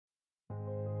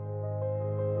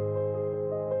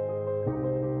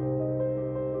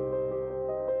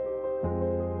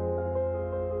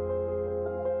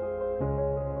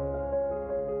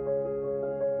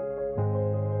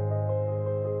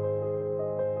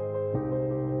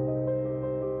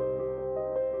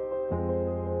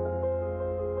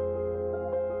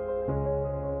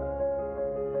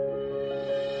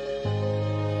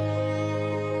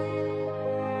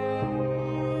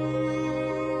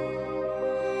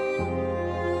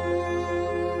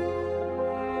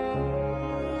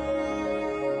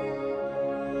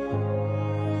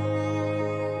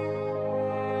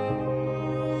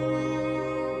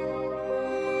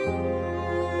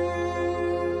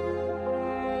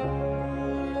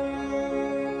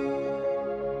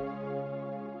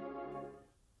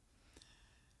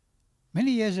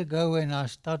years ago, when I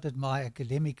started my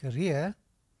academic career,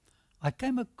 I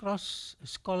came across a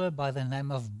scholar by the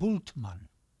name of Bultmann.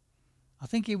 I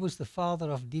think he was the father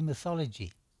of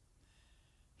demythology.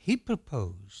 He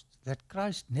proposed that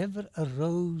Christ never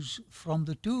arose from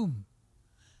the tomb.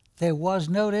 There was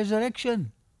no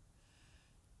resurrection.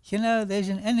 You know, there's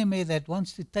an enemy that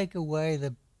wants to take away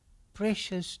the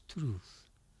precious truth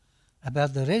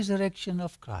about the resurrection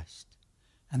of Christ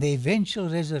and the eventual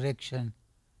resurrection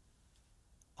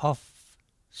of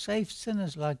saved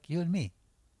sinners like you and me.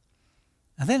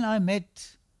 And then I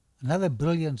met another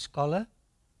brilliant scholar,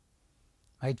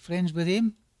 made friends with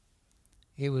him.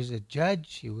 He was a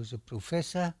judge, he was a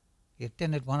professor, he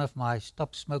attended one of my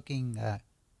stop smoking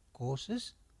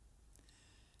courses,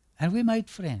 and we made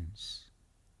friends.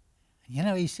 And you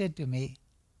know, he said to me,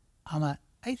 I'm an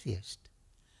atheist,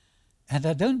 and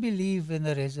I don't believe in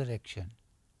the resurrection.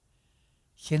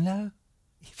 You know,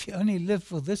 if you only live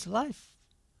for this life,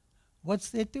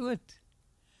 what's there to it?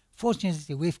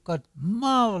 Fortunately, we've got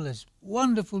marvelous,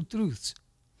 wonderful truths.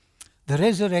 The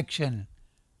resurrection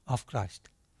of Christ.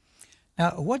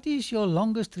 Now, what is your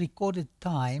longest recorded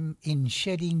time in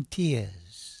shedding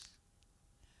tears?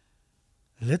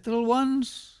 Literal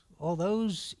ones or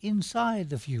those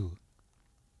inside of you?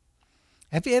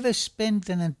 Have you ever spent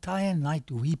an entire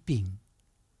night weeping?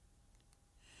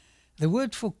 The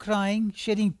word for crying,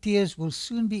 shedding tears, will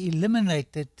soon be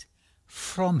eliminated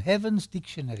from heaven's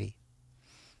dictionary.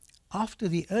 After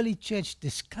the early church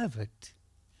discovered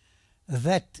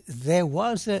that there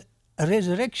was a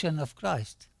resurrection of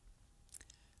Christ,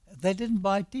 they didn't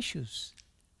buy tissues.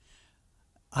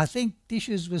 I think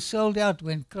tissues were sold out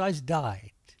when Christ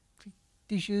died,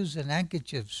 tissues and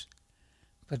handkerchiefs.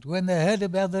 But when they heard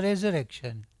about the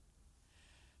resurrection,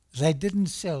 they didn't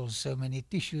sell so many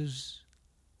tissues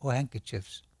or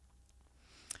handkerchiefs.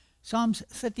 Psalms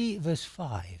 30 verse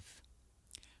 5.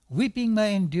 Weeping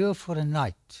may endure for a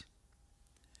night,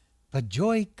 but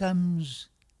joy comes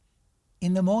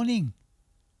in the morning.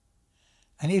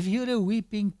 And if you're a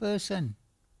weeping person,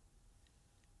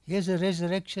 here's a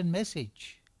resurrection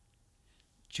message.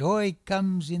 Joy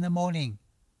comes in the morning.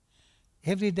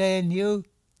 Every day a new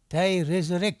day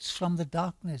resurrects from the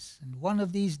darkness. And one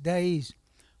of these days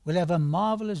we'll have a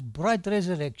marvelous, bright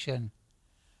resurrection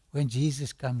when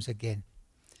Jesus comes again.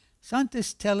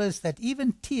 Scientists tell us that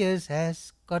even tears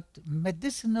has got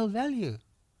medicinal value.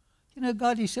 You know,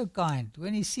 God is so kind.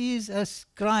 When he sees us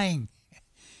crying,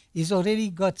 he's already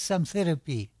got some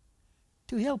therapy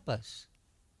to help us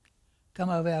come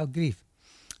over our grief.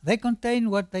 They contain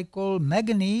what they call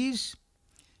manganese,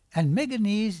 and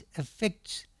manganese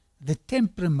affects the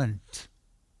temperament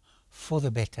for the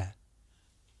better.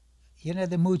 You know,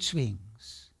 the mood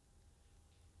swings.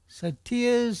 So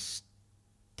tears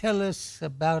tell us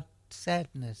about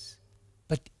sadness,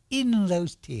 but in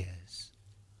those tears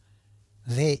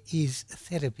there is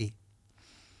therapy.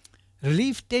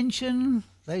 Relieve tension,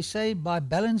 they say, by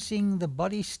balancing the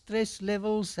body stress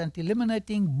levels and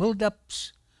eliminating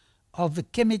build-ups of the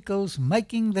chemicals,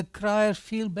 making the crier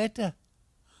feel better.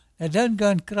 Now, don't go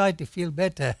and cry to feel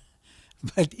better,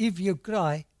 but if you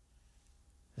cry,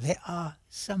 there are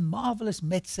some marvelous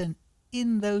medicine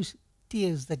in those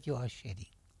tears that you are shedding.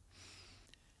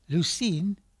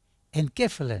 Leucine,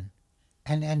 enkephalin,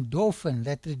 an endorphin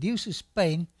that reduces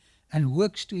pain and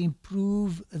works to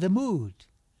improve the mood.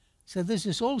 So this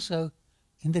is also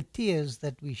in the tears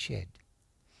that we shed.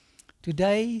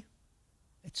 Today,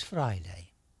 it's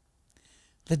Friday,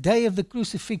 the day of the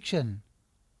crucifixion,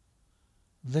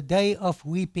 the day of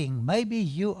weeping. Maybe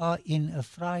you are in a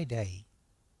Friday.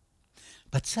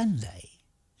 But Sunday,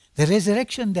 the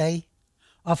resurrection day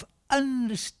of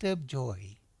undisturbed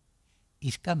joy,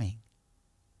 is coming.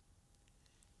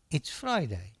 It's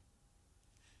Friday.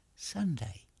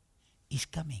 Sunday is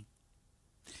coming.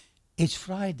 It's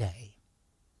Friday,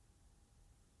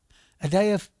 a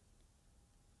day of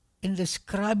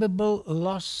indescribable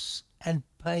loss and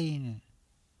pain.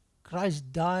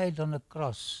 Christ died on a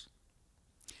cross.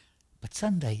 But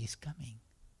Sunday is coming,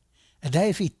 a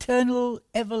day of eternal,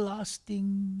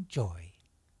 everlasting joy.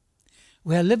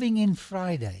 We are living in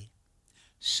Friday.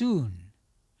 Soon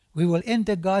we will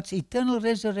enter God's eternal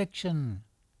resurrection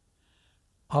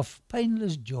of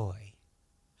painless joy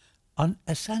on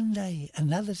a Sunday,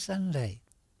 another Sunday.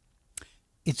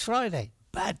 It's Friday,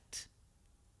 but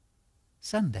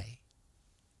Sunday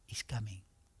is coming.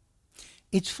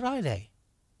 It's Friday.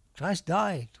 Christ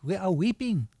died. We are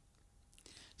weeping.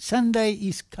 Sunday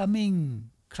is coming.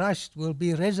 Christ will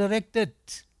be resurrected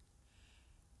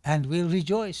and we'll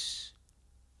rejoice.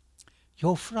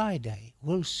 Your Friday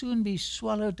will soon be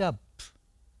swallowed up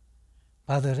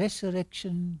by the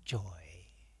resurrection joy.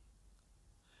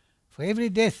 For every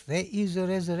death there is a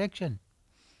resurrection.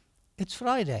 It's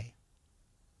Friday,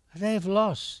 a day of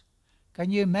loss.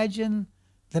 Can you imagine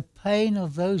the pain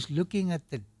of those looking at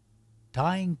the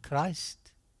dying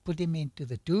Christ, put him into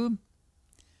the tomb?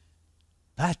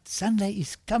 But Sunday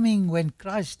is coming when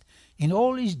Christ, in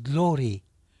all his glory,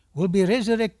 will be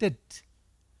resurrected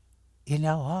in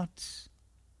our hearts.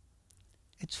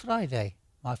 It's Friday,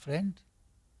 my friend,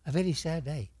 a very sad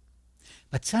day.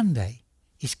 But Sunday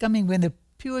is coming when the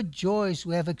pure joys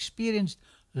we have experienced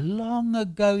long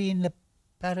ago in the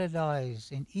paradise,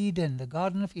 in Eden, the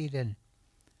Garden of Eden,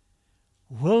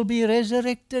 will be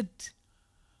resurrected.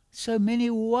 So many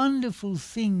wonderful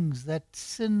things that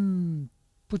sin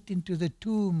put into the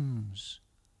tombs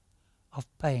of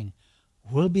pain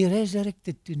will be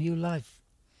resurrected to new life.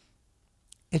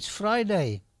 It's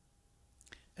Friday,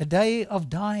 a day of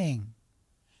dying.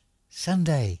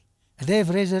 Sunday, a day of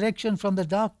resurrection from the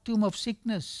dark tomb of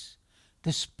sickness,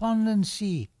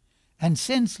 despondency, and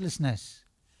senselessness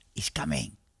is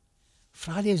coming.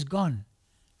 Friday is gone.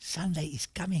 Sunday is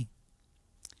coming.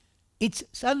 It's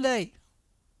Sunday.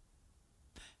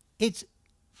 It's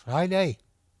Friday.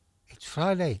 It's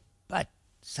Friday, but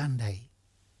Sunday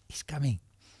is coming.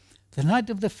 The night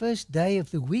of the first day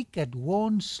of the week had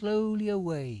worn slowly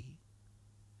away.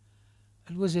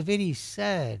 It was a very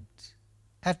sad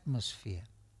atmosphere.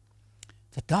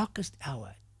 The darkest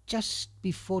hour, just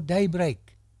before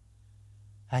daybreak,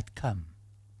 had come.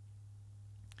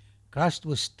 Christ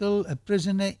was still a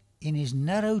prisoner in his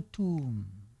narrow tomb.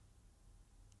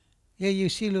 Here you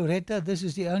see Loretta. This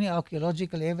is the only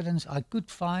archaeological evidence I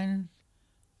could find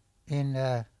in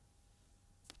the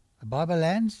Bible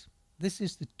lands. This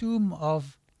is the tomb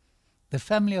of the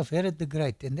family of Herod the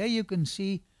Great. And there you can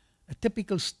see a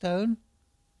typical stone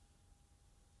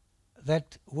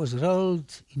that was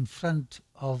rolled in front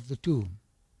of the tomb.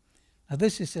 Now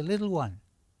this is a little one.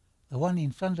 The one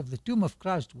in front of the tomb of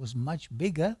Christ was much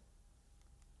bigger.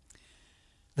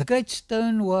 The great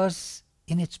stone was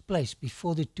in its place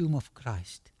before the tomb of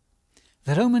Christ.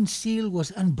 The Roman seal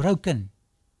was unbroken.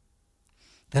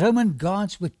 The Roman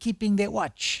guards were keeping their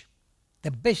watch,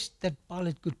 the best that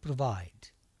Pilate could provide.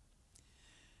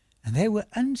 And there were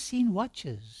unseen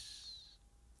watchers.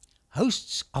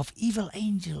 Hosts of evil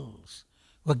angels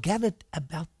were gathered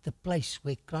about the place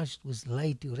where Christ was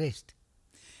laid to rest.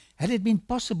 Had it been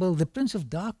possible, the Prince of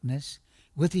Darkness,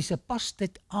 with his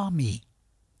apostate army,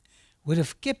 would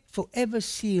have kept forever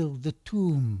sealed the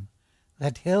tomb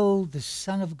that held the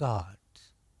Son of God.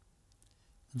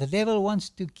 The devil wants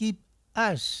to keep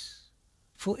us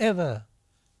forever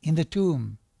in the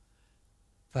tomb.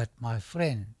 But my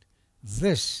friend,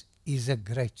 this is a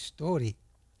great story.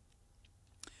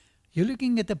 You're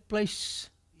looking at a place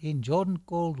in Jordan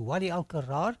called Wadi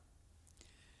Al-Qarar.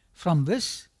 From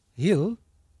this hill,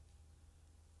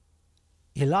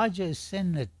 Elijah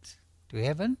ascended to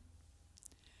heaven.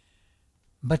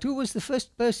 But who was the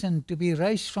first person to be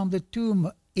raised from the tomb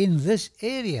in this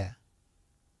area?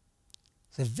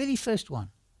 The very first one.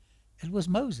 It was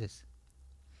Moses.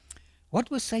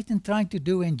 What was Satan trying to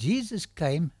do when Jesus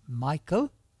came,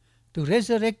 Michael, to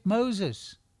resurrect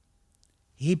Moses?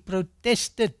 He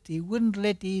protested. He wouldn't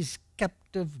let his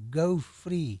captive go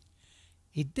free.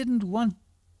 He didn't want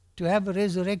to have a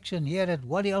resurrection here at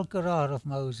Wadi Al-Qarar of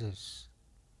Moses.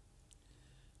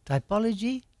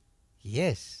 Typology?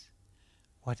 Yes.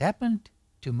 What happened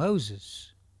to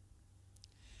Moses?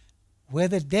 Where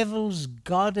the devils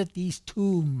guarded his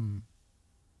tomb,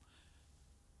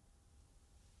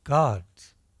 God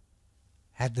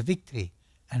had the victory,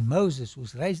 and Moses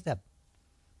was raised up.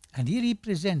 And he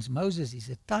represents, Moses is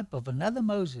a type of another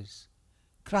Moses,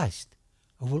 Christ,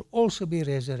 who will also be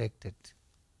resurrected.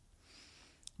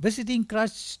 Visiting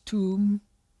Christ's tomb,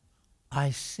 I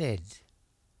said,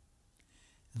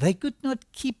 they could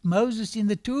not keep Moses in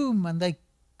the tomb, and they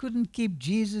couldn't keep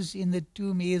Jesus in the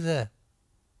tomb either.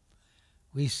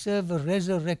 We serve a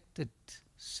resurrected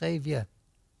Savior.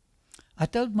 I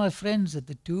told my friends at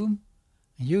the tomb,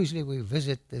 and usually we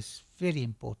visit this very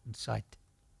important site,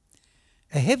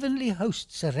 a heavenly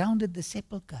host surrounded the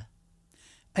sepulchre.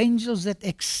 Angels that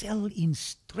excel in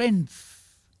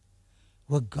strength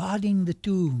were guarding the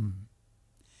tomb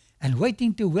and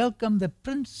waiting to welcome the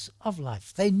Prince of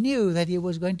Life. They knew that he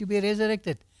was going to be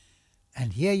resurrected.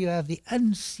 And here you have the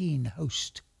unseen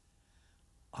host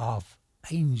of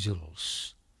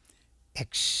angels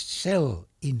excel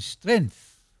in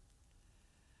strength.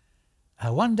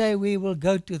 One day we will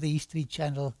go to the History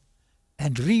Channel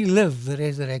and relive the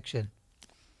resurrection.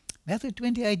 Matthew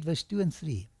 28, verse 2 and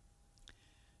 3.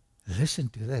 Listen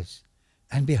to this.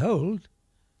 And behold,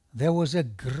 there was a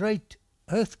great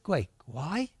earthquake.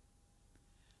 Why?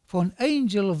 For an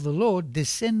angel of the Lord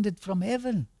descended from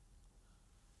heaven.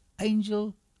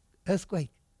 Angel, earthquake.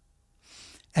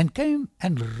 And came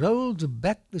and rolled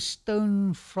back the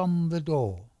stone from the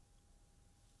door,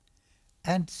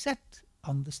 and sat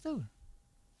on the stone.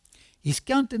 His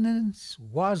countenance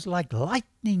was like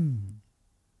lightning,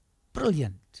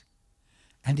 brilliant,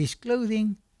 and his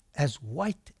clothing as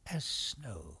white as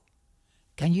snow.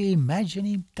 Can you imagine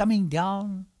him coming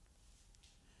down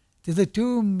to the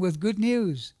tomb with good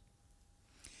news?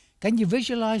 Can you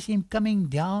visualize him coming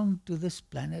down to this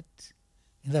planet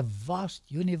in the vast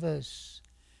universe?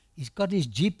 He's got his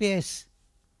GPS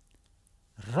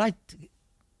right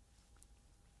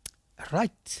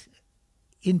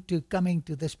into coming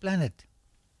to this planet,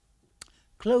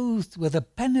 clothed with a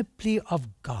panoply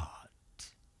of God.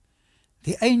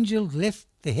 The angel left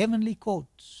the heavenly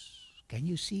courts. Can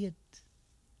you see it?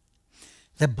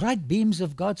 The bright beams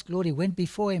of God's glory went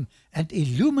before him and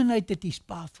illuminated his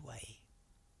pathway.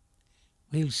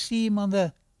 We'll see him on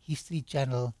the History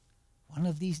Channel one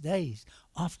of these days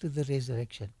after the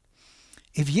resurrection.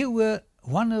 If you were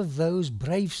one of those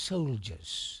brave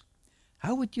soldiers,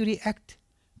 how would you react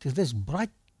to this bright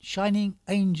shining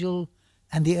angel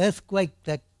and the earthquake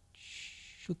that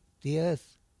shook the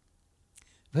earth?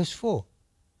 Verse 4,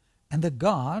 and the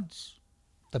guards,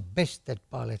 the best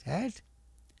that Pilate had,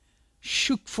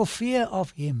 shook for fear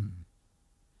of him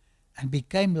and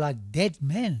became like dead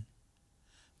men.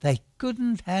 They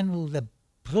couldn't handle the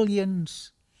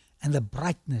brilliance and the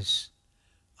brightness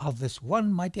of this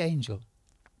one mighty angel.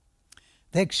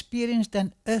 They experienced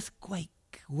an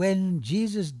earthquake when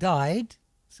Jesus died,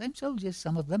 same soldiers,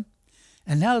 some of them,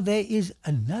 and now there is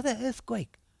another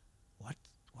earthquake.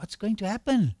 What's going to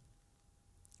happen?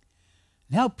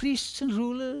 Now, priests and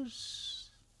rulers,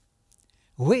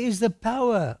 where is the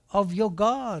power of your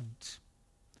God?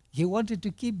 You wanted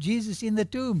to keep Jesus in the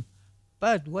tomb,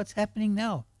 but what's happening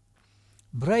now?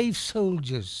 Brave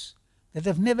soldiers that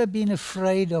have never been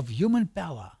afraid of human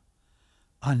power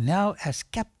are now as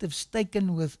captives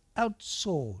taken without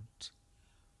sword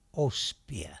or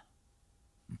spear.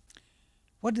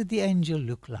 What did the angel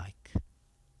look like?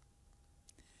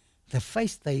 The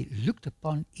face they looked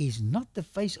upon is not the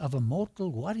face of a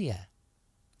mortal warrior.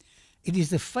 It is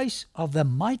the face of the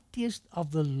mightiest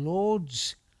of the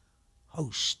Lord's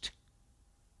host,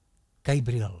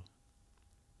 Gabriel.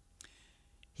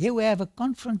 Here we have a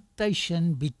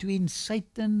confrontation between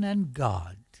Satan and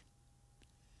God.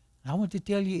 I want to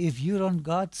tell you, if you're on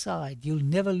God's side, you'll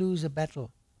never lose a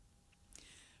battle.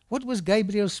 What was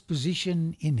Gabriel's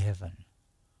position in heaven?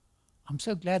 I'm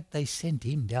so glad they sent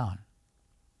him down.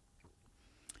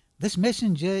 This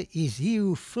messenger is he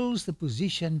who fills the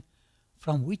position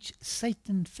from which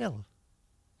Satan fell.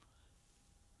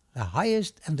 The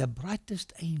highest and the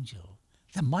brightest angel,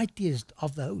 the mightiest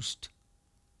of the host.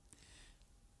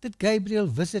 Did Gabriel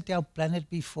visit our planet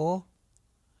before?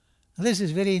 This is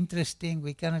very interesting.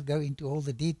 We cannot go into all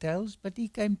the details, but he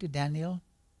came to Daniel.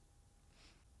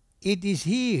 It is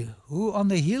he who on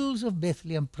the hills of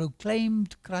Bethlehem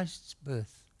proclaimed Christ's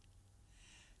birth.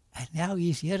 And now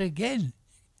he's here again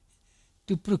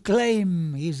to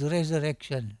proclaim his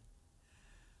resurrection.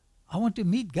 I want to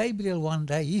meet Gabriel one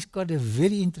day. He's got a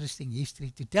very interesting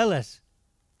history to tell us.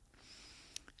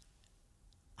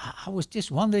 I was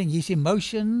just wondering his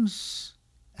emotions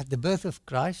at the birth of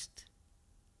Christ,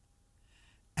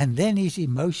 and then his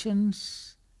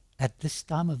emotions at this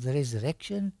time of the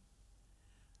resurrection.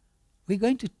 We're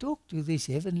going to talk to these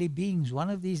heavenly beings one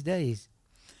of these days.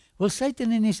 Will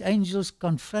Satan and his angels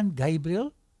confront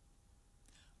Gabriel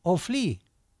or flee?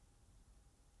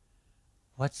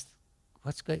 What's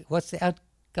the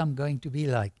outcome going to be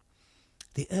like?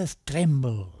 The earth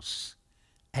trembles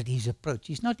at his approach.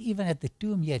 He's not even at the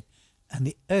tomb yet, and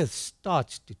the earth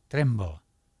starts to tremble.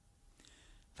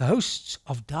 The hosts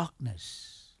of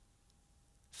darkness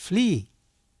flee.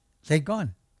 They're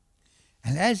gone.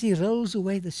 And as he rolls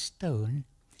away the stone,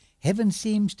 heaven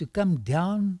seems to come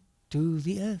down to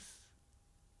the earth.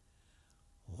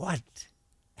 What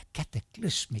a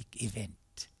cataclysmic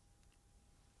event.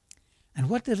 And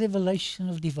what a revelation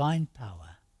of divine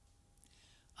power.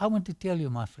 I want to tell you,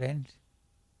 my friend,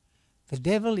 the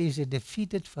devil is a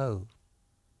defeated foe.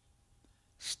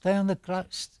 Stay on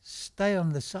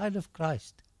the side of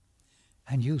Christ,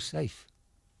 and you're safe.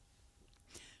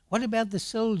 What about the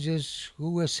soldiers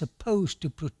who were supposed to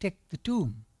protect the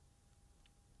tomb?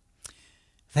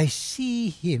 They see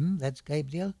him, that's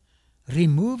Gabriel,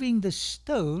 removing the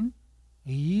stone,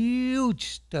 a huge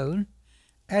stone,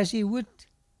 as he would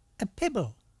a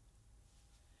pebble,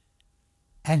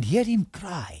 and hear him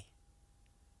cry.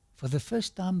 For the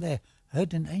first time they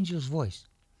heard an angel's voice,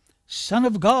 Son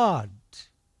of God,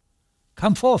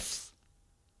 come forth.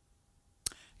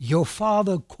 Your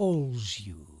Father calls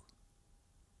you.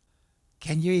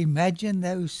 Can you imagine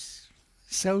those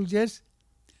soldiers?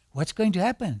 What's going to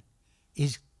happen?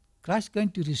 Is Christ going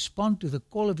to respond to the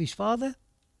call of his Father?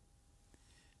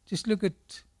 Just look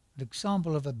at the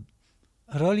example of a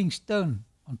rolling stone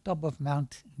on top of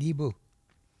Mount Nebo.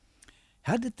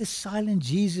 How did the silent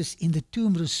Jesus in the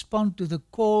tomb respond to the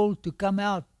call to come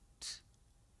out?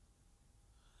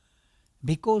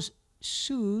 Because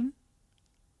soon,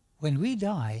 when we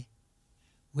die,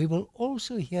 we will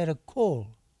also hear a call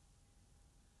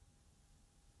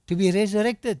to be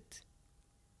resurrected.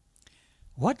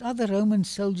 What are the Roman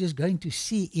soldiers going to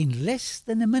see in less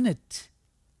than a minute?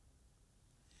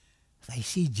 They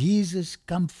see Jesus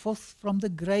come forth from the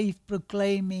grave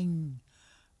proclaiming,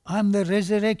 I am the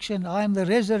resurrection and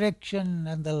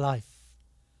the life.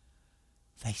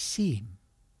 They see him.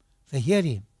 They hear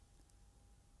him.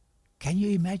 Can you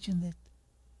imagine that?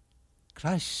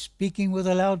 Christ speaking with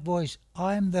a loud voice,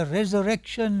 I am the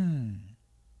resurrection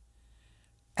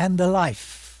and the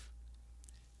life.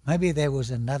 Maybe there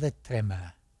was another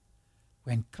tremor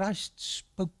when Christ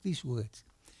spoke these words.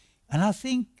 And I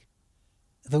think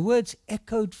the words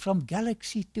echoed from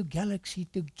galaxy to galaxy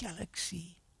to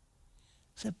galaxy.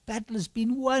 The battle has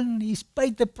been won. He's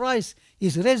paid the price.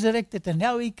 He's resurrected. And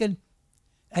now he can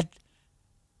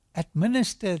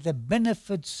administer the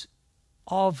benefits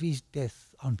of his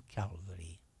death on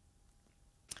Calvary.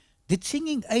 Did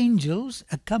singing angels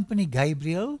accompany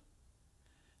Gabriel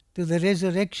to the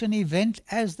resurrection event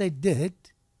as they did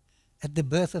at the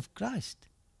birth of Christ?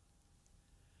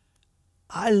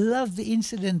 I love the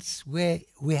incidents where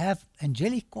we have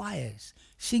angelic choirs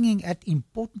singing at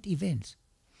important events.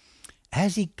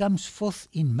 As he comes forth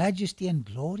in majesty and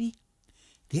glory,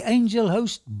 the angel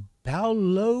host bow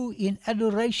low in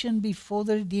adoration before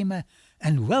the Redeemer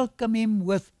and welcome him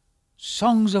with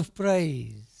songs of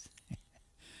praise.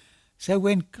 So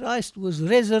when Christ was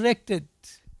resurrected,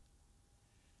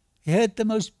 he heard the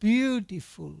most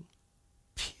beautiful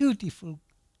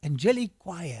angelic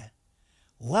choir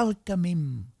welcome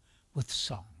him with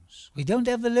songs. We don't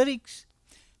have the lyrics,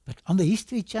 but on the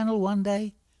History Channel one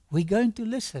day, we're going to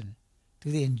listen to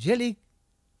the angelic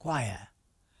choir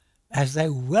as they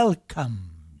welcomed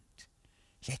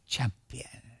the champion.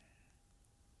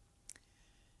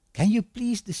 Can you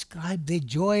please describe their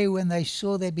joy when they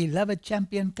saw their beloved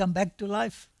champion come back to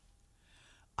life?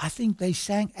 I think they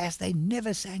sang as they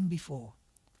never sang before.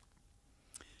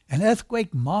 An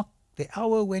earthquake marked the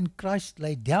hour when Christ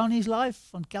laid down his life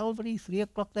on Calvary, 3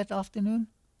 o'clock that afternoon,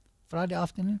 Friday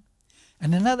afternoon.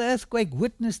 And another earthquake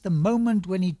witnessed the moment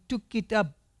when he took it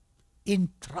up in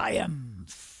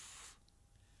triumph.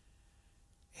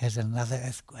 Here's another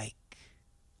earthquake.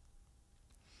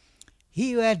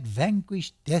 He who had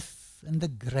vanquished death and the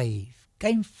grave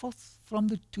came forth from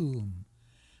the tomb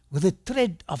with the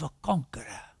tread of a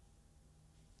conqueror.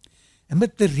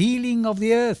 Amid the reeling of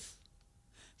the earth,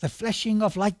 the flashing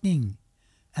of lightning,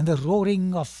 and the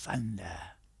roaring of thunder.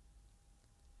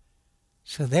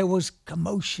 So there was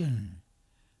commotion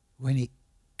when he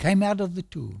came out of the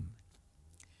tomb.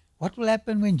 What will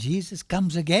happen when Jesus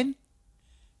comes again?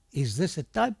 Is this a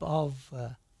type of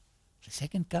the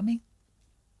second coming?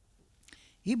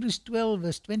 Hebrews 12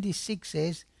 verse 26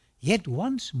 says, Yet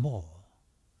once more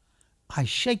I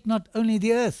shake not only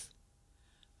the earth,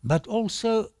 but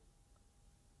also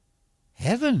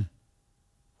heaven.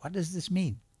 What does this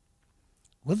mean?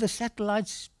 Will the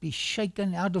satellites be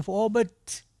shaken out of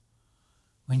orbit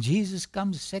when Jesus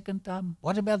comes a second time?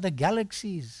 What about the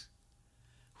galaxies?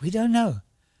 We don't know.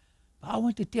 But I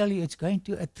want to tell you, it's going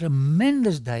to be a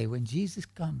tremendous day when Jesus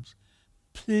comes.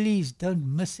 Please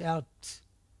don't miss out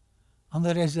on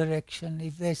the resurrection.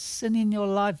 If there's sin in your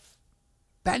life,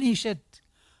 banish it.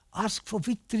 Ask for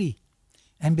victory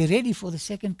and be ready for the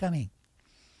second coming.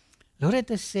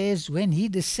 Loretta says when he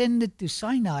descended to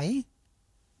Sinai,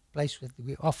 place that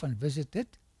we often visited,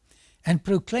 and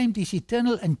proclaimed his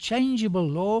eternal and changeable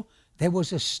law, there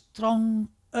was a strong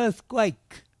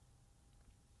earthquake.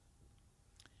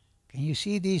 Can you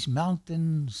see these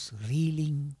mountains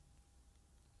reeling?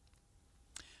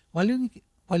 While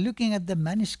looking at the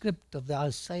manuscript of the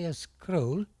Isaiah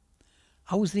scroll,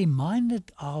 I was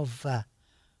reminded of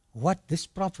what this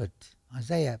prophet,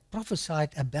 Isaiah,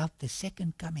 prophesied about the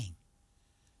second coming.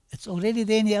 It's already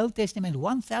there in the Old Testament,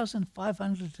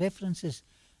 1,500 references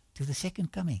to the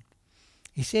second coming.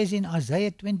 He says in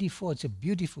Isaiah 24, it's a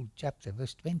beautiful chapter,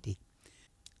 verse 20,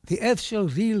 the earth shall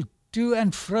reel to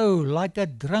and fro like a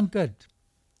drunkard.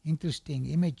 Interesting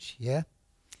image here.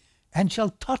 And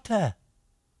shall totter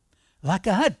like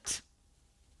a hut.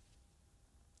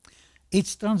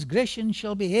 Its transgression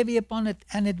shall be heavy upon it,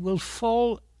 and it will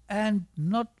fall and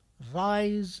not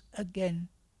rise again.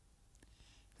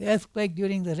 The earthquake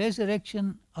during the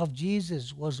resurrection of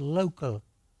Jesus was local,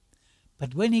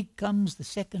 but when he comes the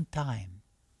second time,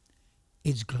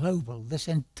 it's global. This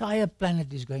entire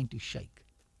planet is going to shake.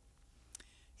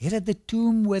 Here at the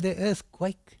tomb where the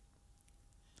earthquake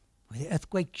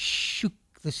shook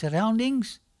the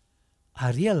surroundings,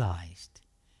 I realized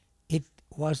it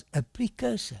was a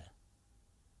precursor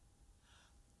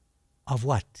of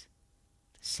what?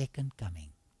 The second coming.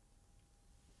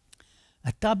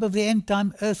 A type of the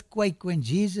end-time earthquake when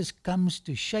Jesus comes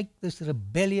to shake this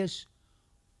rebellious,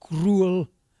 cruel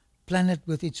planet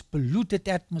with its polluted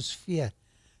atmosphere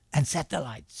and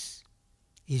satellites.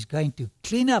 He's going to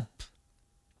clean up.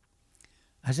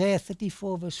 Isaiah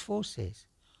 34 verse 4 says,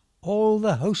 all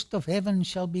the host of heaven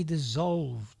shall be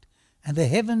dissolved, and the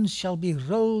heavens shall be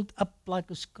rolled up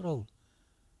like a scroll.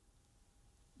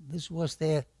 This was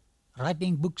their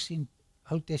writing books in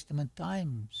Old Testament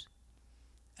times.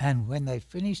 And when they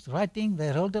finished writing,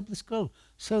 they rolled up the scroll.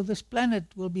 So this planet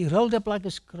will be rolled up like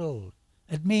a scroll.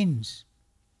 It means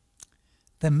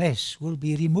the mess will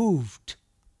be removed.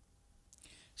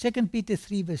 2 Peter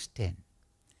 3 verse 10.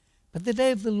 But the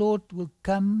day of the Lord will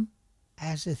come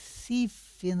as a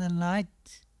thief in the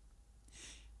night.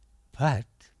 But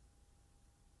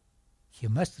you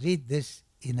must read this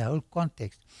in the whole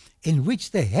context, in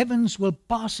which the heavens will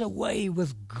pass away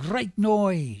with great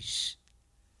noise.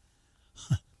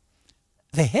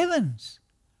 The heavens.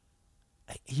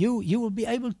 You will be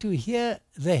able to hear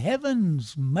the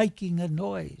heavens making a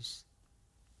noise.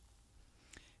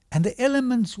 And the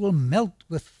elements will melt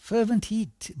with fervent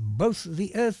heat. Both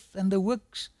the earth and the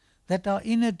works that are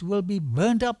in it will be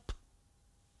burned up.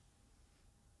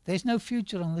 There's no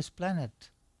future on this planet.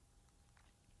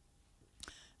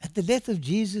 At the death of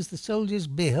Jesus, the soldiers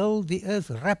beheld the earth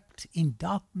wrapped in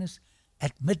darkness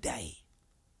at midday.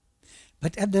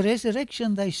 But at the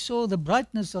resurrection, they saw the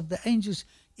brightness of the angels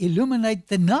illuminate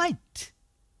the night,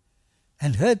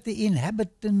 and heard the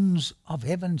inhabitants of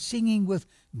heaven singing with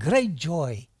great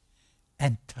joy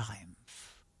and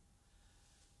triumph.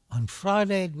 On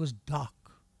Friday it was dark.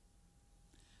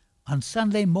 On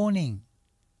Sunday morning,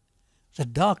 the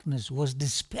darkness was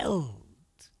dispelled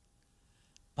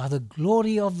by the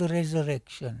glory of the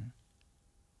resurrection.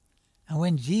 And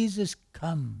when Jesus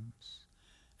comes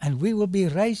and we will be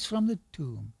raised from the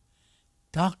tomb,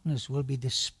 darkness will be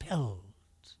dispelled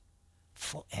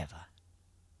forever.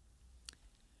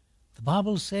 The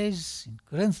Bible says in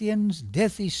Corinthians,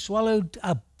 death is swallowed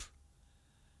up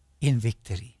in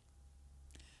victory.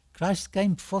 Christ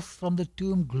came forth from the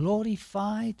tomb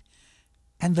glorified,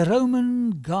 and the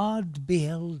Roman guard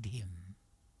beheld him.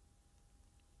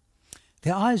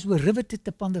 Their eyes were riveted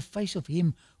upon the face of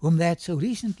him whom they had so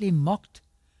recently mocked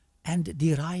and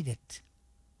derided.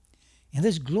 In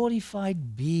this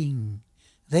glorified being,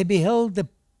 they beheld the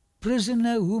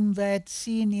prisoner whom they had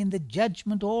seen in the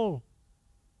judgment hall,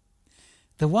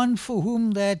 the one for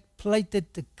whom they had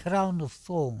plaited the crown of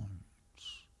thorns.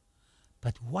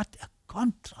 But what a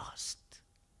contrast!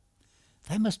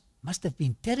 They must have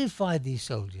been terrified, these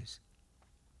soldiers.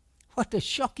 What a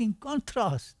shocking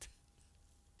contrast!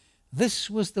 This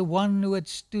was the one who had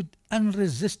stood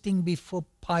unresisting before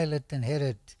Pilate and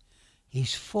Herod,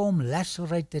 his form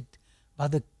lacerated by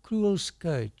the cruel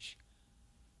scourge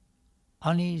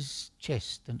on his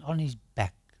chest and on his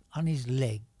back, on his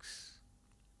legs.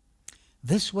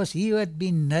 This was he who had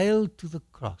been nailed to the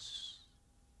cross,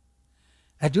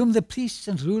 at whom the priests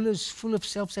and rulers, full of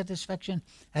self-satisfaction,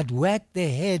 had wagged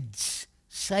their heads,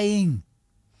 saying,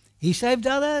 he saved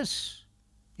others,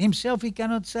 himself he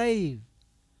cannot save.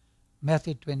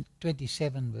 Matthew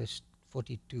 27 verse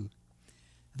 42.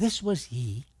 This was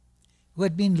he who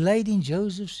had been laid in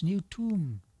Joseph's new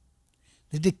tomb.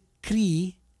 The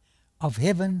decree of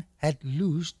heaven had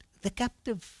loosed the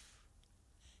captive.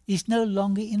 He's no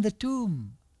longer in the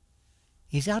tomb.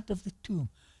 He's out of the tomb.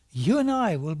 You and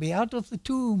I will be out of the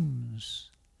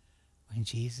tombs when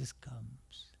Jesus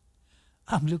comes.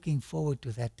 I'm looking forward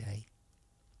to that day.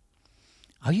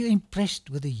 Are you impressed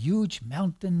with the huge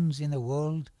mountains in the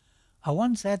world? I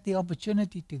once had the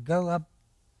opportunity to go up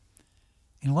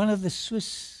in one of the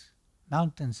Swiss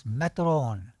mountains,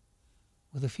 Matterhorn,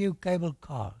 with a few cable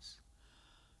cars.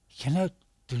 You know,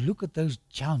 to look at those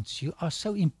giants, you are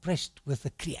so impressed with the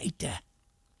Creator.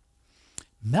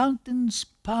 Mountains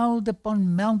piled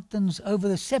upon mountains over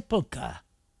the sepulchre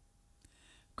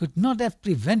could not have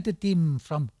prevented him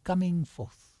from coming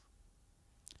forth.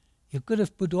 You could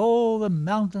have put all the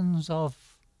mountains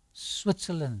of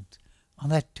Switzerland on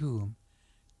that tomb.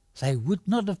 They would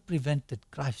not have prevented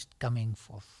Christ coming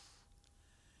forth.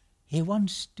 He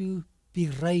wants to be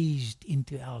raised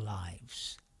into our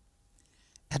lives.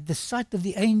 At the sight of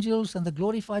the angels and the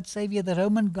glorified Savior, the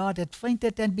Roman guard had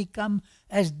fainted and become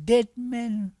as dead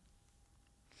men.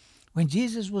 When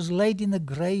Jesus was laid in the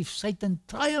grave, Satan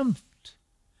triumphed.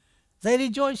 They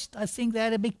rejoiced. I think they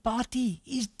had a big party.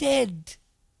 He's dead.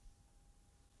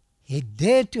 He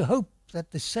dared to hope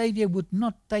that the Savior would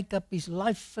not take up his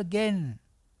life again.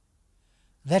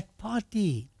 That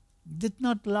party did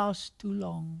not last too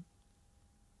long.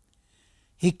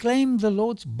 He claimed the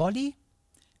Lord's body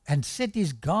and set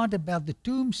his guard about the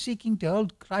tomb, seeking to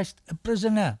hold Christ a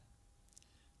prisoner.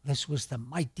 This was the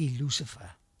mighty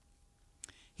Lucifer.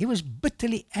 He was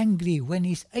bitterly angry when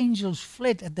his angels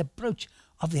fled at the approach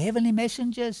of the heavenly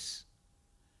messengers.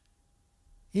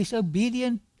 His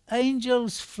obedient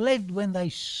angels fled when they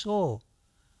saw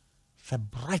the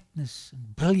brightness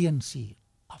and brilliancy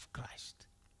of Christ.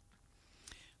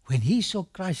 When he saw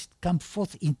Christ come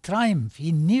forth in triumph,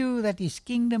 he knew that his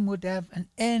kingdom would have an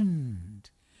end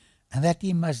and that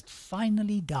he must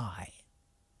finally die.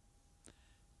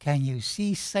 Can you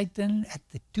see Satan at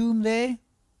the tomb there?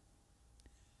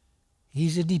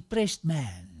 He's a depressed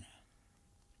man.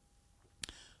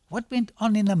 What went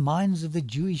on in the minds of the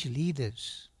Jewish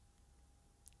leaders?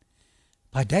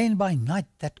 By day and by night,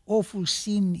 that awful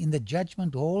scene in the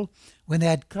judgment hall when they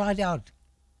had cried out,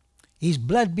 "His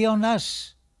blood be on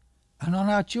us and on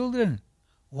our children,"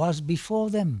 was before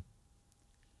them.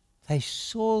 They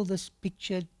saw this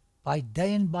picture by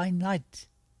day and by night.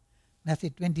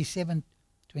 Matthew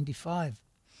 27:25.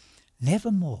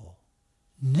 Nevermore,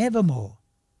 nevermore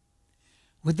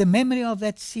would the memory of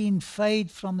that scene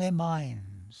fade from their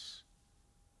minds.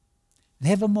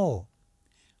 Nevermore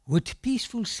would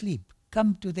peaceful sleep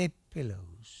come to their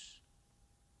pillows.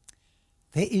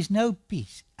 There is no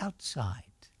peace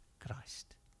outside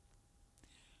Christ.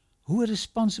 Who is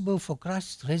responsible for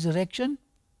Christ's resurrection?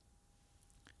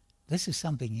 This is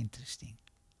something interesting.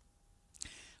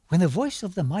 When the voice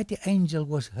of the mighty angel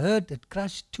was heard at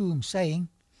Christ's tomb saying,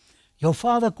 "Your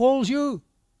Father calls you,"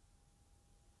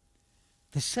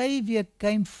 the Savior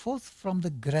came forth from the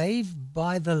grave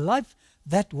by the life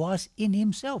that was in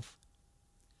himself.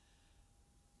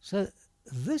 So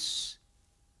this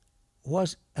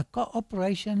was a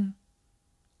cooperation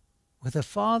with the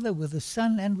Father, with the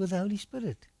Son, and with the Holy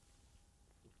Spirit.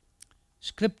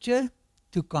 Scripture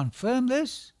to confirm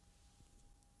this,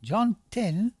 John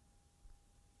 10,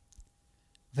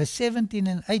 verse 17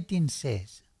 and 18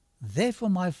 says, "Therefore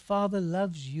my Father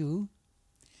loves you,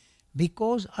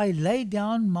 because I lay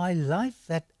down my life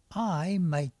that I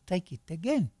may take it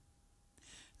again.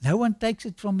 No one takes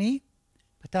it from me,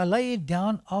 but I lay it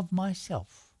down of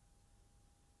myself.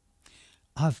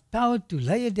 I've power to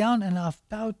lay it down and I've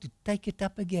power to take it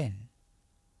up again."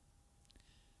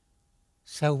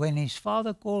 So when his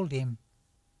Father called him,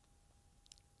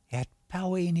 he had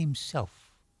power in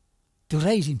himself to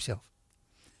raise himself.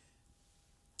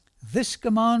 "This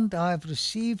command I have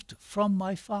received from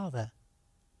my Father."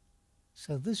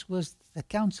 So this was the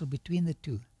counsel between the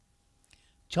two.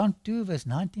 John 2, verse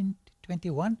 19 to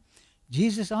 21,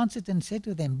 Jesus answered and said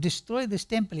to them, "Destroy this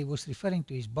temple," he was referring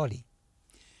to his body,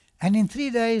 "and in 3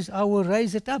 days I will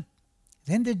raise it up."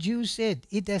 Then the Jews said,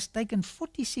 "It has taken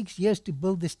 46 years to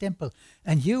build this temple,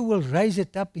 and you will raise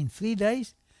it up in 3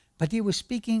 days?" But he was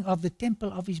speaking of the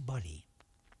temple of his body.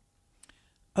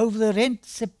 Over the rent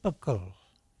sepulchre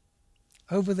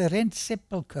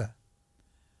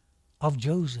of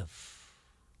Joseph,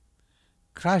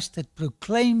 Christ had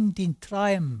proclaimed in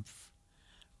triumph,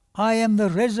 "I am the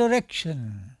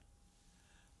resurrection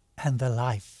and the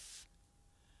life."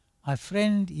 My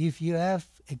friend, if you have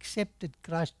accepted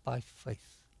Christ by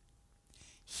faith,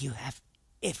 you have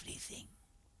everything.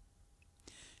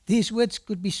 These words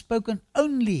could be spoken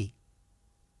only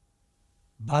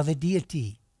by the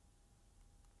deity.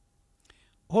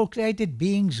 All created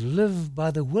beings live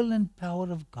by the will and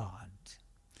power of God.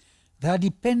 They are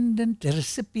dependent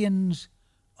recipients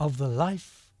of the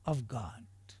life of God.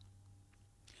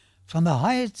 From the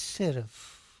highest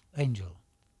seraph angel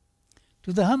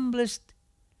to the humblest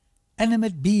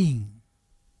animate being,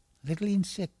 little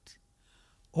insect,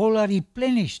 all are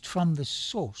replenished from the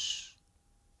source,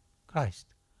 Christ,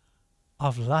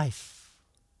 of life.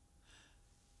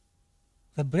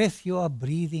 The breath you are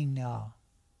breathing now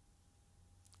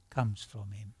comes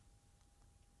from him.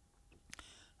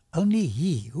 Only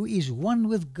he who is one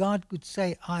with God could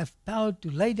say, "I have power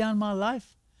to lay down my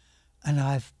life and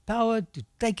I have power to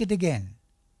take it again."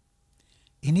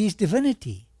 In his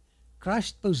divinity,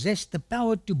 Christ possessed the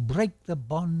power to break the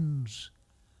bonds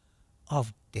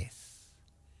of death.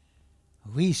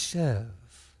 We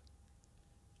serve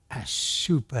a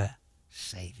super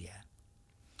Savior.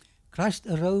 Christ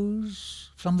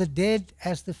arose from the dead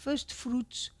as the first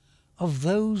fruits of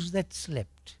those that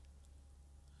slept.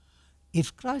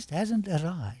 If Christ hasn't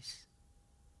arisen,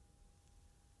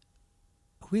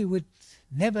 we would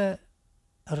never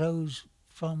arose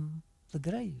from the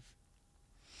grave.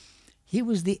 He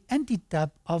was the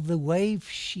antitype of the wave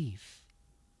sheaf,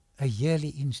 a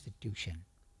yearly institution.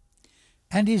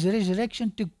 And his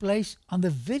resurrection took place on the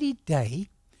very day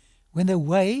when the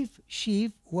wave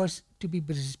sheaf was to be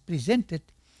presented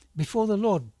before the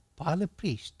Lord by the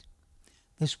priest.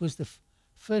 This was the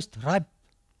first ripe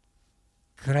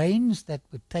grains that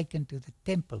were taken to the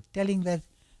temple, telling that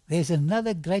there's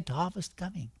another great harvest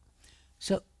coming.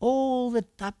 So all the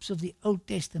types of the Old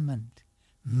Testament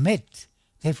met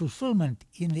their fulfillment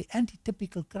in the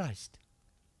antitypical Christ.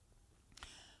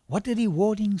 What a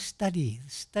rewarding study,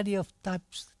 the study of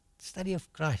types, study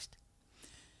of Christ.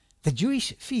 The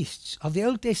Jewish feasts of the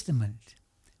Old Testament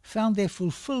found their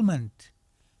fulfillment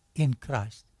in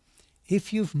Christ.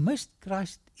 If you've missed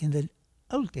Christ in the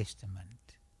Old Testament,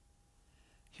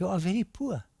 you are very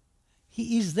poor.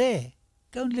 He is there.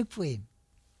 Go and look for him.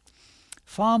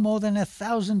 Far more than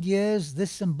 1,000 years,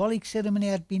 this symbolic ceremony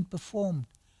had been performed,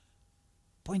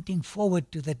 pointing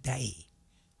forward to the day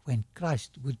when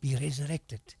Christ would be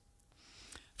resurrected.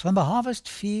 From the harvest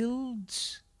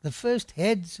fields, the first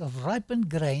heads of ripened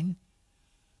grain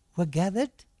were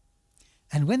gathered,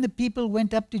 and when the people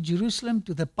went up to Jerusalem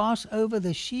to the Passover,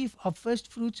 the sheaf of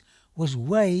first fruits was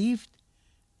waved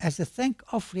as a thank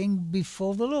offering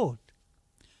before the Lord.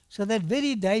 So that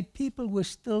very day, people were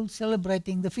still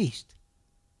celebrating the feast.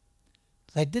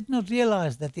 They did not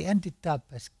realize that the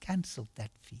antitype has cancelled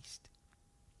that feast.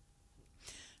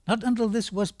 Not until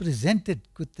this was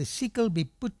presented could the sickle be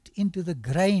put into the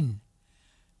grain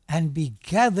and be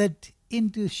gathered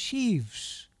into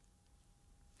sheaves.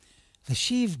 The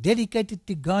sheaf dedicated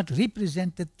to God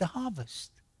represented the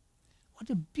harvest. What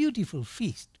a beautiful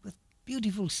feast with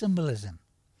beautiful symbolism.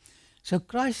 So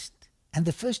Christ and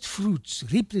the first fruits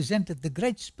represented the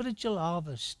great spiritual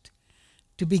harvest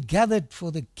to be gathered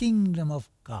for the kingdom of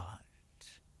God.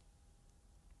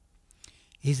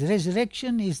 His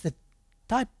resurrection is the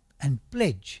type and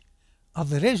pledge of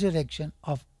the resurrection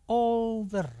of all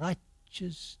the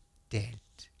righteous dead.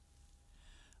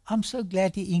 I'm so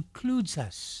glad he includes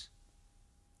us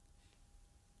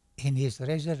in his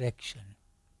resurrection.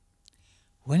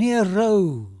 When he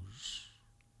arose,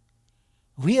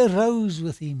 we arose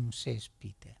with him, says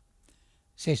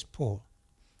Paul.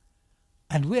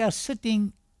 And we are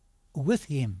sitting with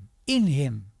him,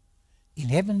 in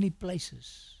heavenly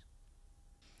places.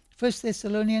 1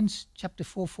 Thessalonians chapter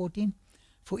 4:14.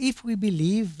 For if we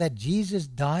believe that Jesus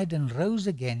died and rose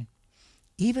again,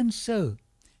 even so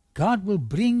God will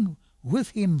bring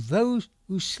with him those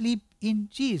who sleep in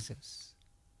Jesus.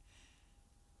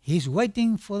 He's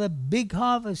waiting for the big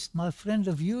harvest, my friend,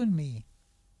 of you and me,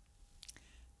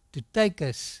 to take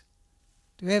us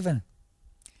to heaven.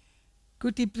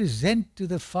 Could he present to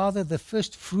the Father the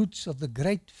first fruits of the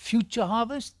great future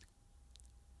harvest?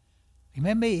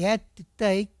 Remember, he had to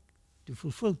take, to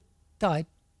fulfill type,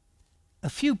 a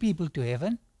few people to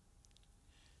heaven,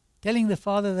 telling the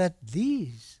Father that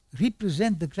these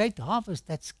represent the great harvest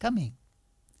that's coming.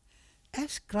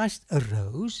 As Christ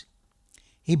arose,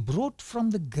 he brought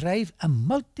from the grave a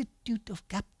multitude of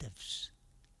captives.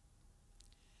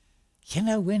 You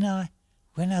know, when I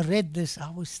read this, I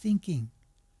was thinking,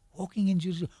 walking in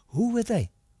Jerusalem, who were they?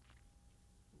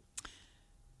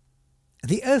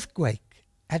 The earthquake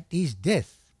at his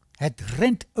death had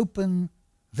rent open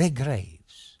their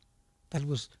graves. That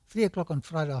was 3 o'clock on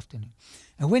Friday afternoon.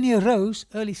 And when he arose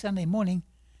early Sunday morning,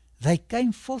 they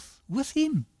came forth with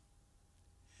him.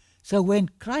 So when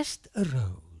Christ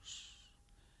arose,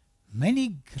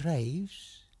 many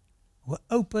graves were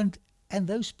opened and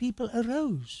those people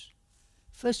arose.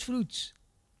 First fruits.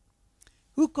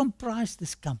 Who comprised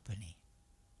this company?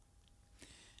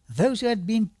 Those who had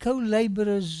been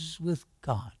co-laborers with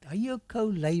God. Are you a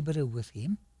co-laborer with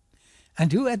him?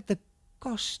 And who at the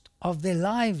cost of their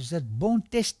lives had borne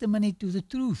testimony to the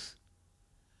truth.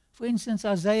 For instance,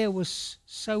 Isaiah was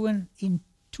sown in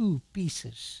 2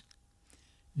 pieces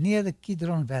near the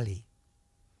Kidron Valley.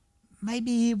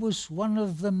 Maybe he was one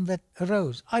of them that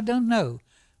arose. I don't know.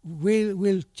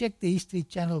 We'll check the History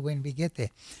Channel when we get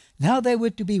there. Now they were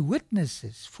to be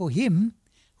witnesses for him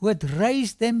who had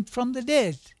raised them from the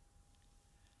dead.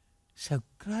 So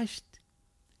Christ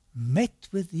met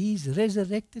with these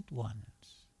resurrected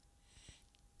ones,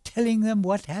 telling them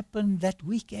what happened that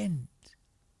weekend,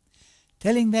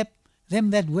 telling them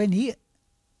that when he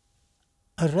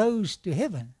arose to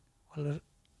heaven, will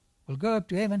go up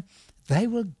to heaven, they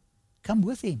will come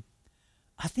with him.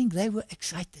 I think they were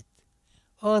excited.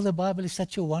 Oh, the Bible is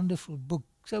such a wonderful book.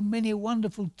 So many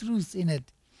wonderful truths in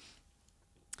it.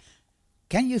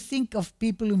 Can you think of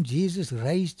people whom Jesus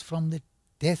raised from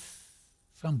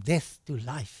death to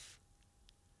life?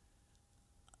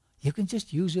 You can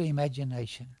just use your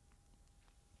imagination.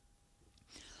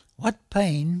 What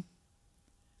pain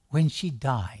when she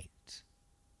died.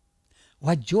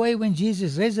 What joy when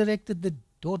Jesus resurrected the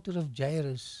daughter of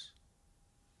Jairus.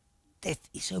 Death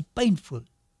is so painful.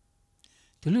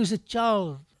 To lose a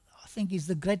child, I think, is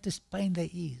the greatest pain there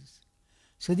is.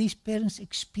 So these parents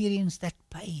experience that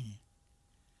pain.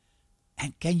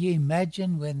 And can you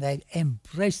imagine when they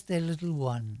embrace their little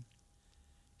one?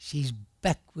 She's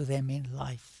back with them in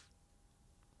life.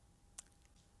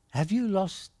 Have you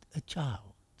lost a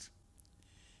child?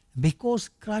 Because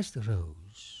Christ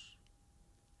rose,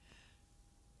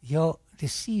 your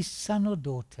deceased son or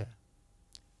daughter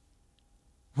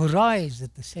will rise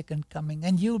at the second coming,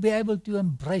 and you'll be able to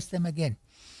embrace them again.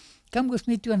 Come with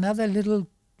me to another little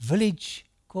village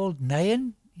called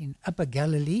Nain in Upper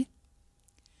Galilee.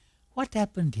 What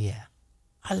happened here?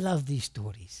 I love these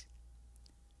stories.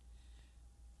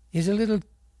 There's a little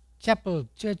chapel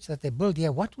church that they built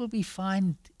here. What will we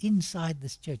find inside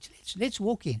this church? Let's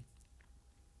walk in.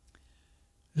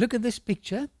 Look at this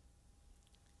picture.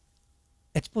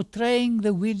 It's portraying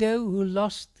the widow who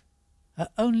lost her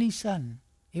only son.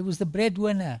 He was the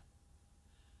breadwinner.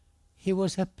 He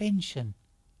was her pension.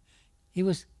 He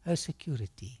was her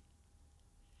security.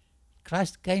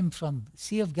 Christ came from the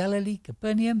Sea of Galilee,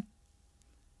 Capernaum.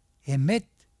 He met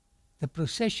the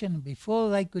procession. Before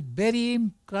they could bury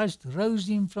him, Christ rose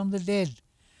him from the dead.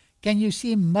 Can you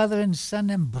see mother and son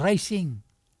embracing?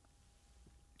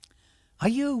 Are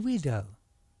you a widow?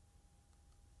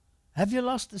 Have you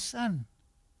lost a son?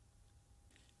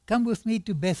 Come with me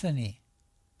to Bethany.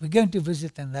 We're going to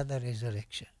visit another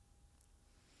resurrection.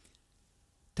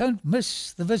 Don't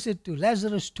miss the visit to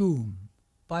Lazarus' tomb.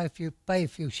 Pay a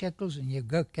few shekels and you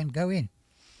can go in.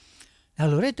 Now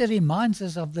Loretta reminds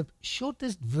us of the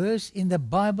shortest verse in the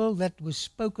Bible that was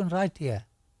spoken right here.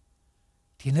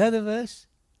 Do you know the verse?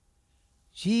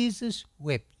 Jesus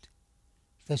wept.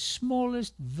 The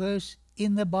smallest verse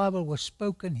in the Bible was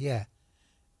spoken here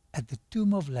at the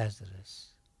tomb of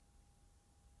Lazarus.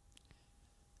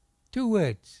 2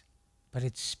 words, but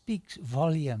it speaks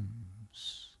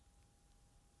volumes.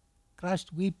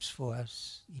 Christ weeps for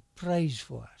us. He prays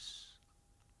for us.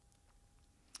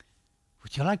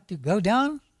 Would you like to go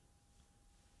down?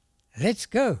 Let's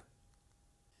go.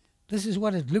 This is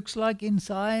what it looks like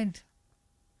inside.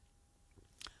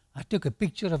 I took a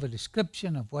picture of a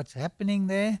description of what's happening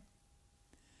there.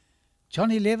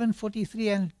 John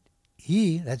 11:43, and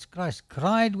he, that's Christ,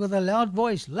 cried with a loud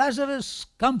voice, Lazarus,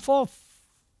 come forth.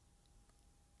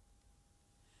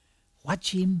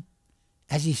 Watch him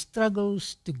as he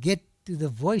struggles to get to the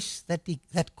voice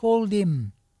that called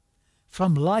him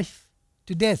from life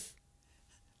to death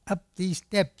up these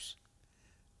steps.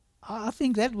 I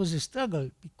think that was a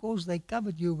struggle because they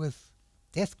covered you with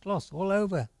death cloth all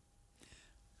over.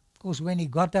 Of course, when he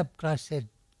got up, Christ said,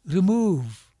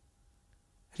 remove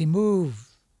the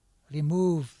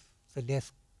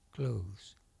death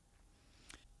clothes.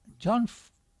 John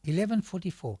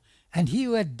 11:44, and he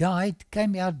who had died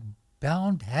came out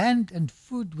bound hand and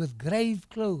foot with grave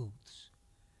clothes.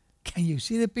 Can you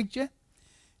see the picture?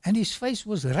 And his face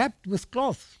was wrapped with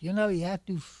cloth. You know, he had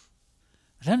to,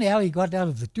 I don't know how he got out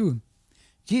of the tomb.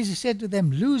 Jesus said to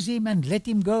them, loose him and let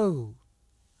him go.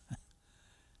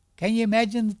 Can you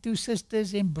imagine the 2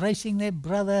 sisters embracing their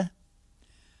brother?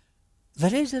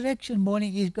 The resurrection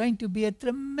morning is going to be a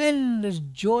tremendous,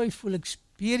 joyful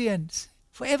experience,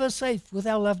 forever safe with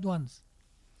our loved ones.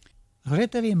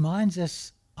 Loretta reminds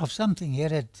us of something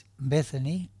here at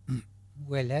Bethany,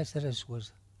 where Lazarus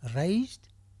was raised.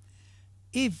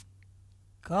 If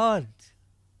Christ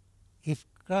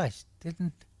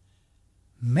didn't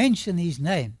mention his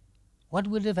name, what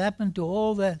would have happened to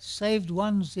all the saved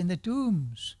ones in the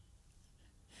tombs?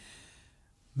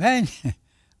 Man,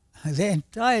 the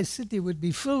entire city would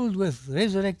be filled with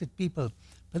resurrected people.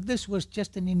 But this was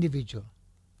just an individual.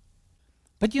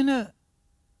 But you know,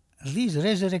 these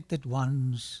resurrected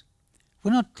ones were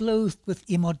not clothed with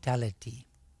immortality.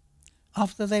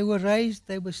 After they were raised,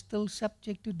 they were still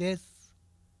subject to death,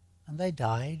 and they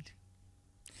died.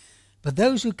 But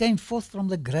those who came forth from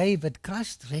the grave at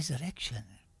Christ's resurrection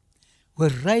were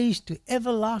raised to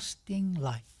everlasting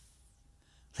life.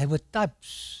 They were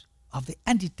types of the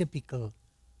antitypical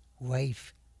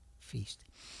wave feast.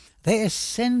 They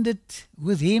ascended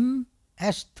with him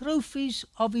as trophies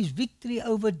of his victory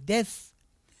over death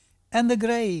and the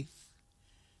grave.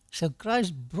 So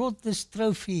Christ brought this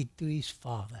trophy to his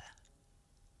Father.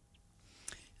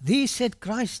 These, said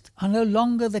Christ, are no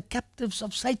longer the captives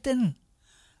of Satan.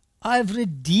 I've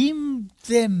redeemed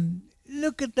them.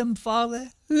 Look at them,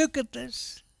 Father. Look at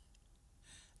this.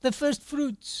 The first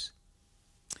fruits.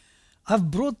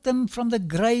 I've brought them from the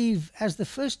grave as the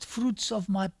first fruits of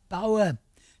my power,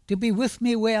 to be with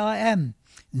me where I am,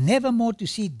 never more to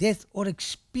see death or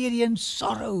experience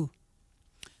sorrow.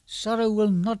 Sorrow will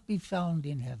not be found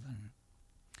in heaven.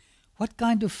 What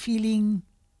kind of feeling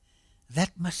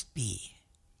that must be.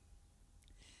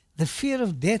 The fear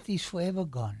of death is forever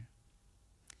gone.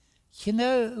 You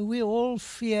know, we all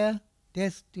fear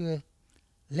death to a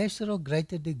lesser or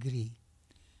greater degree.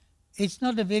 It's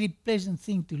not a very pleasant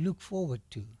thing to look forward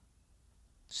to.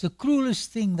 It's the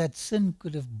cruelest thing that sin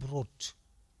could have brought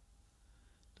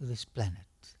to this planet.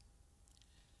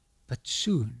 But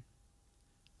soon,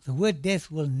 the word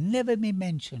death will never be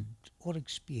mentioned or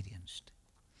experienced.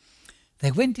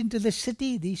 They went into the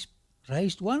city, these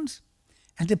raised ones,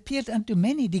 and appeared unto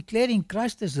many, declaring,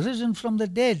 Christ is risen from the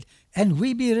dead, and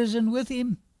we be risen with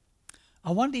him.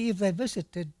 I wonder if they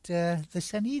visited the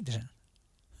Sanhedrin,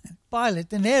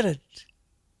 Pilate and Herod.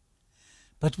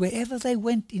 But wherever they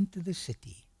went into the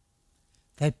city,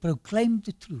 they proclaimed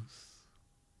the truth.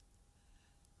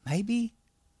 Maybe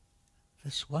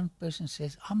this one person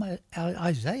says, I'm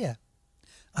Isaiah.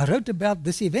 I wrote about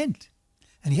this event,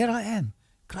 and here I am.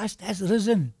 Christ has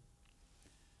risen.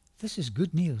 This is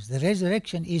good news. The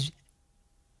resurrection is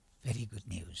very good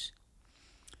news.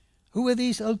 Who were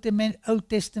these Old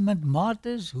Testament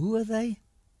martyrs? Who were they?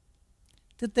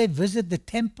 Did they visit the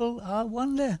temple? I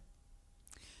wonder.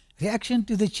 Reaction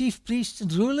to the chief priests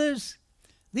and rulers?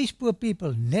 These poor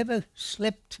people never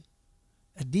slept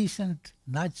a decent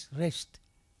night's rest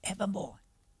evermore.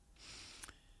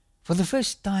 For the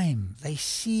first time, they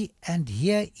see and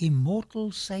hear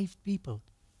immortal, saved people.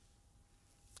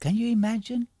 Can you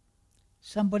imagine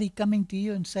somebody coming to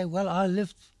you and say, well, I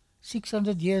lived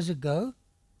 600 years ago.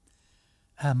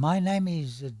 My name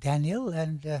is Daniel,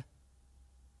 and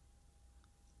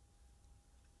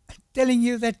telling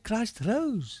you that Christ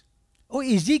rose, or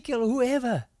Ezekiel, or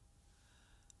whoever.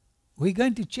 We're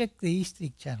going to check the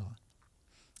History Channel.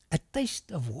 A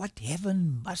taste of what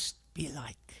heaven must be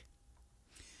like.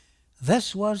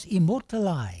 Thus was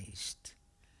immortalized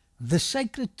the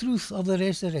sacred truth of the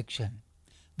resurrection.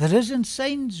 The risen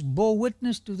saints bore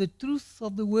witness to the truth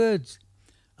of the words.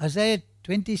 Isaiah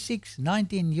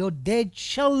 26:19, your dead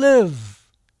shall live.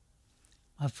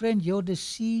 My friend, your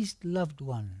deceased loved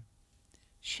one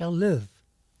shall live.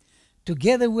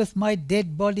 Together with my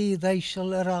dead body they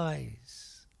shall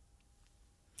arise.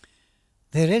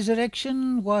 The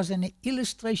resurrection was an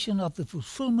illustration of the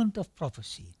fulfillment of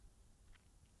prophecy.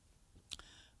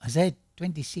 Isaiah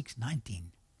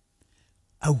 26:19,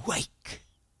 awake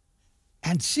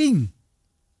and sing.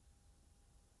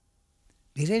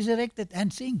 Be resurrected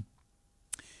and sing.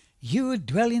 You who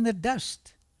dwell in the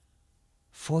dust,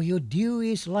 for your dew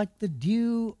is like the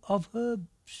dew of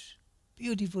herbs.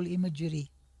 Beautiful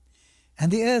imagery.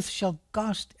 And the earth shall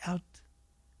cast out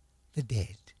the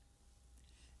dead.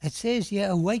 It says here,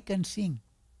 awake and sing.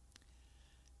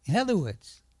 In other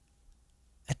words,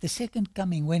 at the second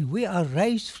coming, when we are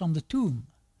raised from the tomb,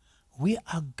 we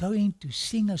are going to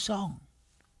sing a song.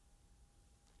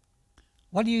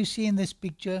 What do you see in this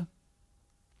picture?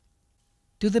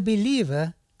 To the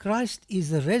believer, Christ is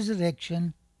the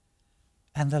resurrection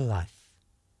and the life.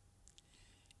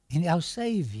 In our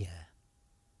Savior,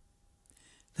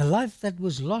 the life that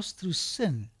was lost through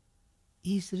sin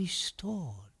is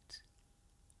restored.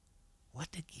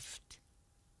 What a gift.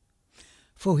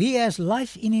 For he has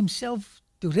life in himself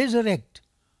to resurrect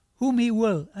whom he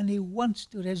will, and he wants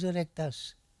to resurrect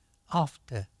us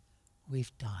after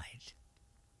we've died.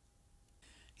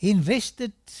 He is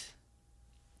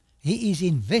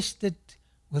invested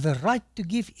with a right to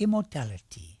give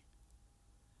immortality.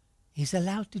 He's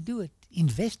allowed to do it,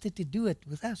 invested to do it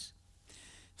with us.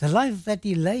 The life that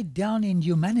he laid down in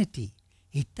humanity,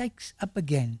 he takes up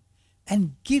again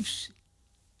and gives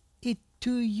it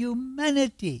to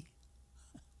humanity.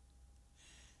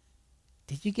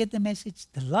 Did you get the message?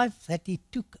 The life that he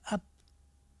took up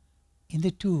in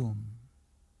the tomb,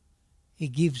 he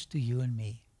gives to you and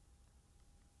me.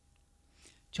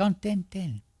 John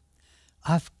 10:10.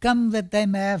 I've come that they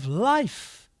may have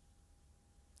life,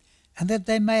 and that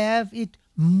they may have it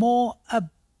more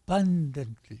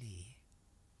abundantly.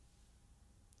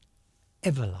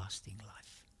 Everlasting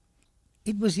life.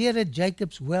 It was here at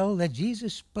Jacob's well that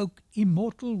Jesus spoke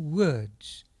immortal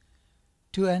words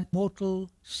to an mortal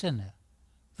sinner,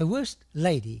 the worst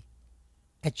lady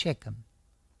at Shechem.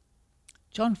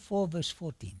 John 4 verse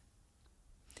 14.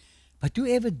 But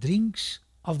whoever drinks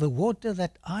of the water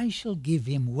that I shall give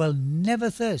him will never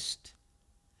thirst.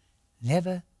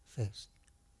 Never thirst.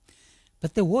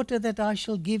 But the water that I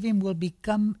shall give him will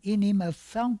become in him a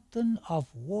fountain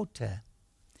of water,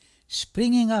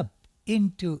 springing up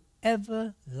into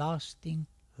everlasting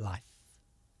life.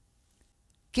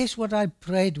 Guess what I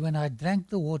prayed when I drank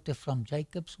the water from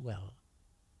Jacob's well?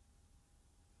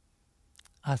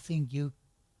 I think your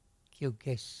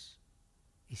guess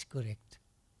is correct.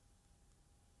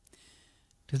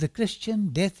 To the Christian,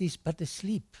 death is but a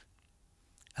sleep,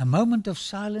 a moment of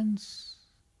silence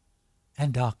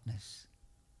and darkness.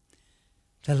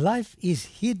 The life is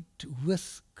hid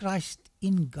with Christ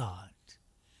in God.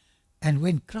 And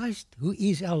when Christ, who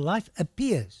is our life,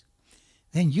 appears,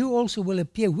 then you also will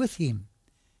appear with him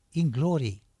in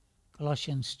glory.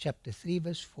 Colossians chapter 3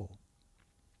 verse 4.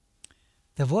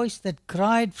 The voice that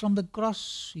cried from the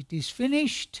cross, "It is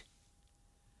finished,"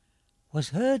 was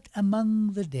heard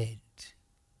among the dead.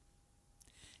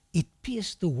 It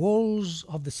pierced the walls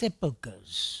of the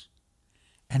sepulchres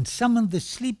and summoned the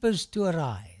sleepers to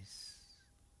arise.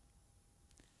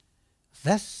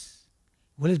 Thus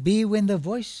will it be when the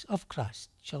voice of Christ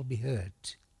shall be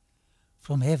heard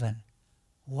from heaven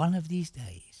one of these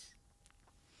days.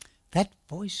 That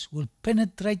voice will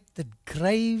penetrate the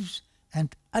graves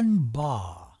and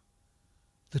unbar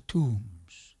the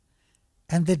tombs.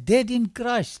 And the dead in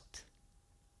Christ,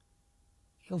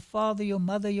 your father, your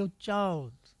mother, your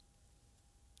child,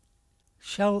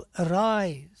 shall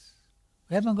arise.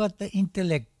 We haven't got the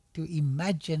intellect to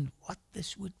imagine what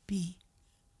this would be.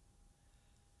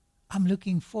 I'm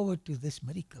looking forward to this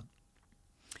miracle.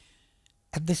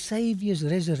 At the Saviour's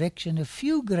resurrection, a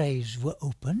few graves were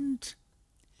opened,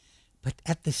 but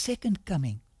at the second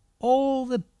coming, all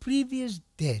the previous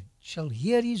dead shall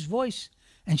hear his voice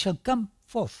and shall come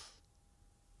forth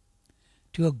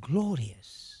to a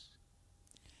glorious,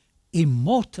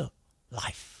 immortal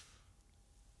life.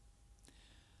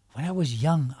 When I was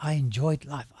young, I enjoyed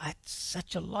life. I had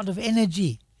such a lot of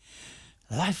energy.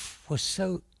 Life was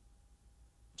so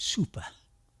super.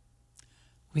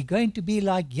 We're going to be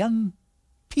like young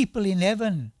people in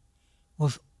heaven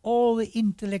with all the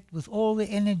intellect, with all the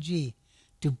energy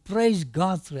to praise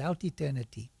God throughout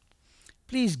eternity.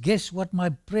 Please guess what my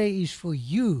prayer is for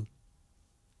you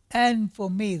and for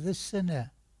me, the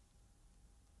sinner.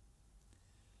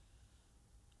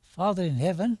 Father in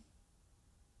heaven,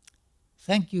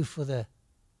 thank you for the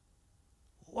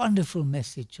wonderful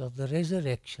message of the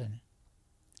resurrection,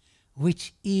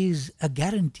 which is a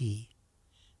guarantee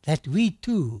that we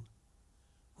too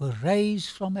will rise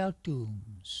from our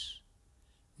tombs,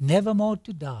 nevermore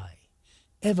to die,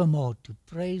 evermore to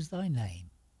praise thy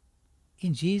name.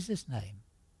 In Jesus' name,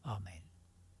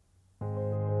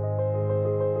 amen.